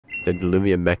The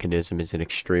Diluvium mechanism is an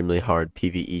extremely hard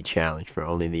PvE challenge for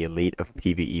only the elite of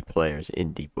PvE players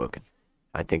in Deep Woken.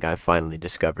 I think I've finally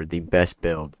discovered the best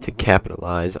build to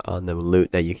capitalize on the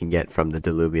loot that you can get from the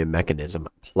Diluvium mechanism.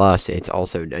 Plus, it's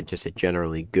also just a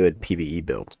generally good PvE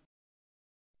build.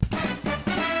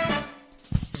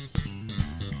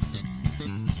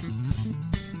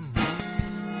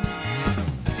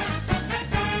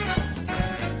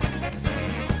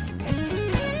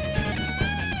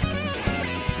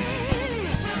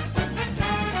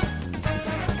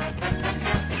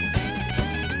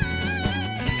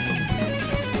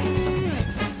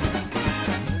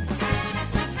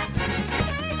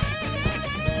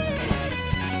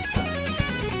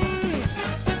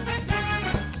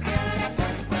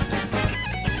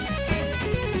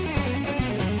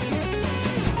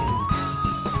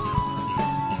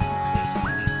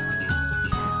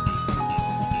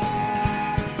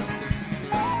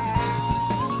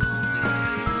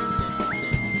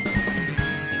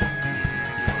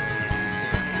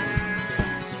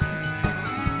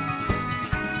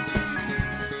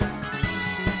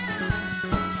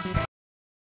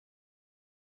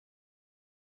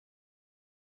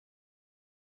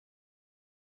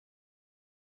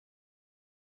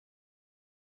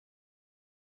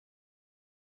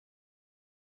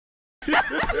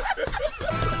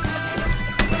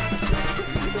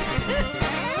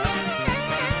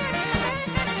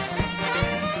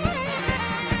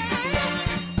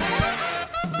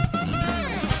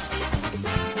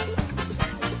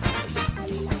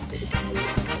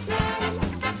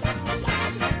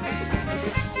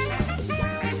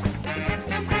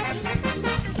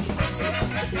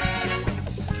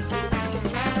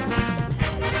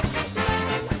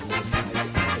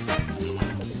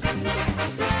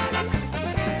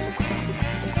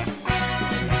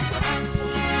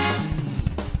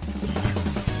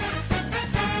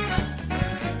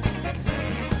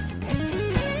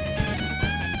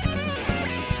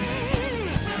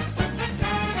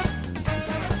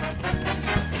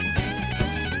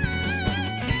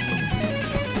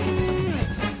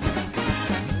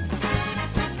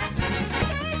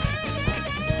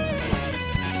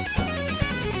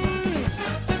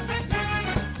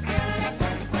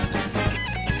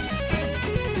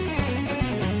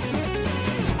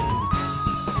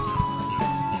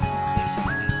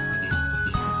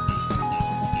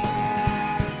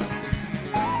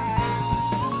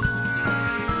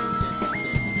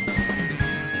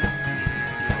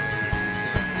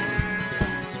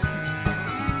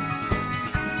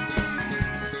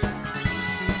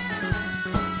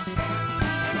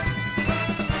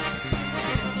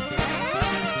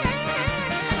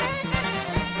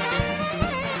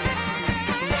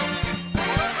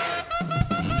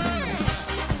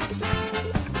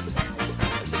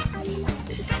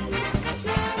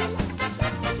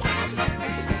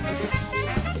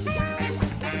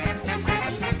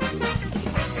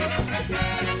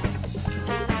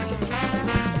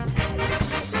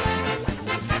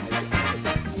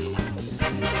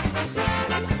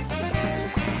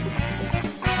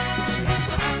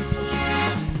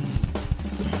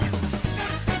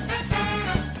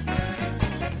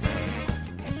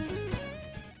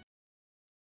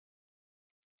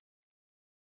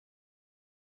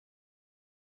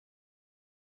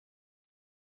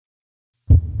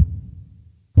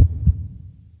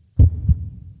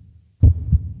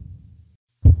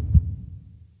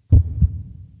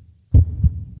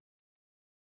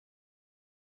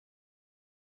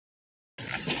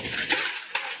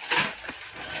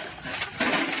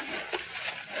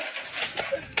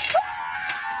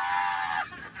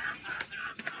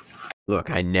 Look,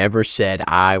 I never said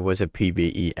I was a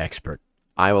PvE expert.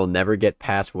 I will never get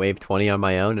past wave 20 on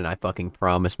my own, and I fucking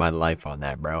promise my life on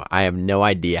that, bro. I have no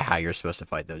idea how you're supposed to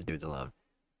fight those dudes alone.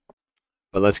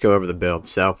 But let's go over the build.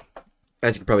 So,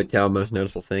 as you can probably tell, most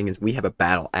noticeable thing is we have a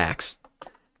battle axe.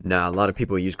 Now, a lot of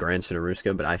people use Grand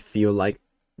Sonaruska, but I feel like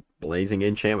Blazing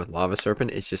Enchant with Lava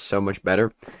Serpent is just so much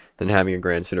better than having a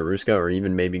Grand Sonaruska, or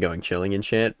even maybe going Chilling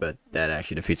Enchant, but that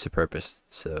actually defeats the purpose,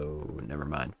 so never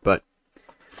mind. But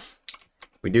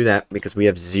we do that because we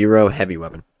have 0 heavy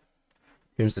weapon.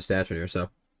 Here's the stats right here.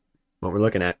 So, what we're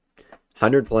looking at: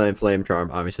 100 flame charm.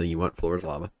 Obviously, you want Floor's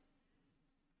Lava.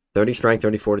 30 strength,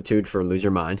 30 fortitude for Lose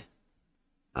Your Mind.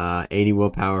 80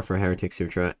 willpower for Heretic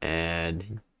Sutra,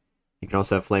 and you can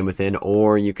also have Flame Within,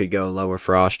 or you could go lower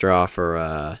Frost Draw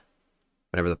for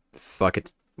whatever the fuck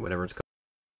whatever it's called.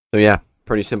 So yeah,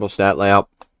 pretty simple stat layout.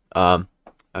 I've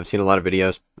seen a lot of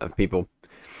videos of people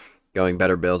going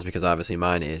better builds because obviously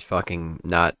mine is fucking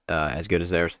not as good as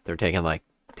theirs. They're taking like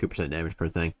 2% damage per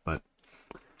thing, but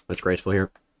that's graceful here.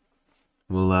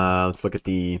 We'll let's look at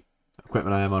the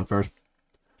equipment I have on first,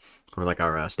 or like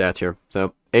our stats here.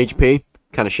 So HP,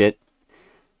 kind of shit.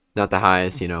 Not the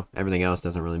highest, you know. Everything else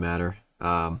doesn't really matter.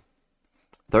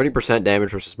 30%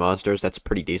 damage versus monsters. That's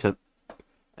pretty decent.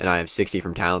 And I have 60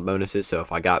 from talent bonuses. So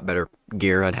if I got better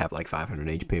gear, I'd have like 500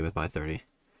 HP with my 30%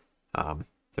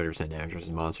 damage versus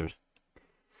monsters.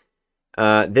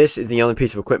 This is the only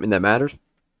piece of equipment that matters.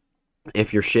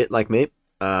 If you're shit like me,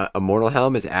 Immortal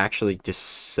Helm is actually just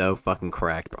so fucking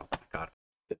cracked, bro. God,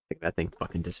 I think that thing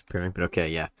fucking disappearing. But okay,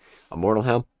 yeah. Immortal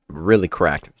Helm, really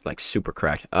cracked. Like, super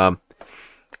cracked.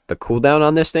 The cooldown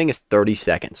on this thing is 30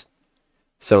 seconds.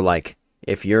 So, like,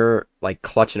 if you're, like,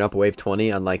 clutching up wave 20,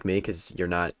 unlike me, because you're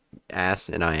not ass,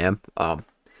 and I am,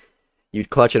 you'd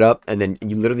clutch it up, and then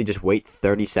you literally just wait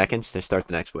 30 seconds to start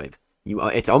the next wave.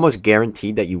 It's almost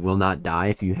guaranteed that you will not die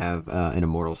if you have an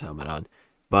Immortal's helmet on.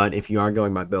 But if you are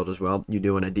going my build as well, you're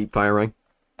doing a deep fire ring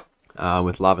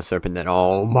with Lava Serpent. Then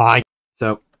oh my!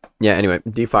 So yeah. Anyway,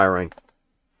 deep fire ring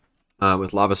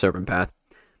with Lava Serpent path.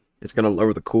 It's gonna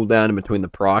lower the cooldown in between the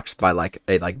procs by like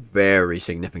a very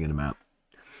significant amount.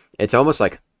 It's almost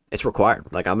like it's required.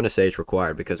 Like I'm gonna say it's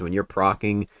required because when you're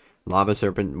procking Lava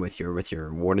Serpent with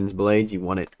your Warden's Blades, you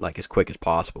want it like as quick as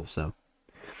possible. So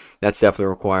that's definitely a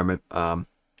requirement.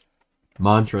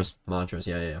 Mantras,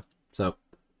 yeah. So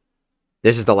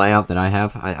this is the layout that I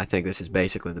have. I think this is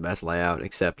basically the best layout,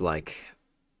 except like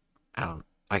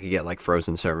I could get like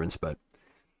Frozen Servants, but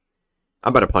I'm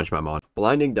about to punch my mantra.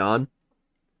 Blinding Dawn.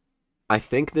 I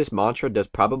think this mantra does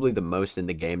probably the most in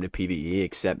the game to PvE,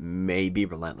 except maybe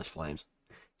Relentless Flames.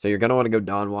 So you're gonna want to go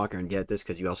Dawnwalker and get this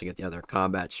because you also get the other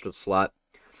combat slot.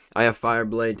 I have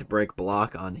Fireblade to break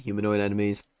block on humanoid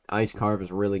enemies. Ice Carve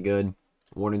is really good.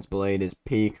 Warden's Blade is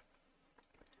peak.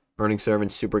 Burning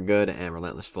Servant's super good, and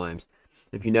Relentless Flames.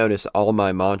 If you notice, all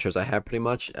my mantras I have pretty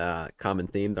much common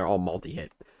theme. They're all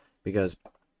multi-hit because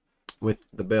with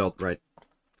the build, right?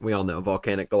 We all know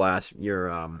Volcanic Glass. You're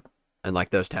and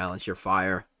like those talents, your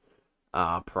fire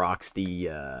procs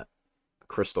the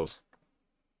crystals,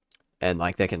 and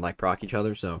like they can like proc each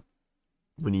other. So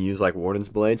when you use like Warden's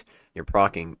Blades, you're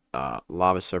procking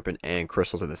Lava Serpent and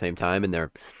crystals at the same time, and the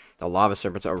Lava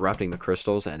Serpents are erupting the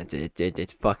crystals, and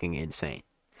it's fucking insane.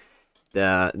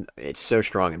 It's so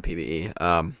strong in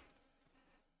PvE.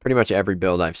 Pretty much every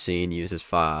build I've seen uses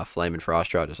Flame and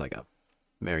Frost Draw, just like a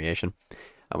variation.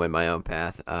 I went my own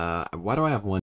path. Why do I have one?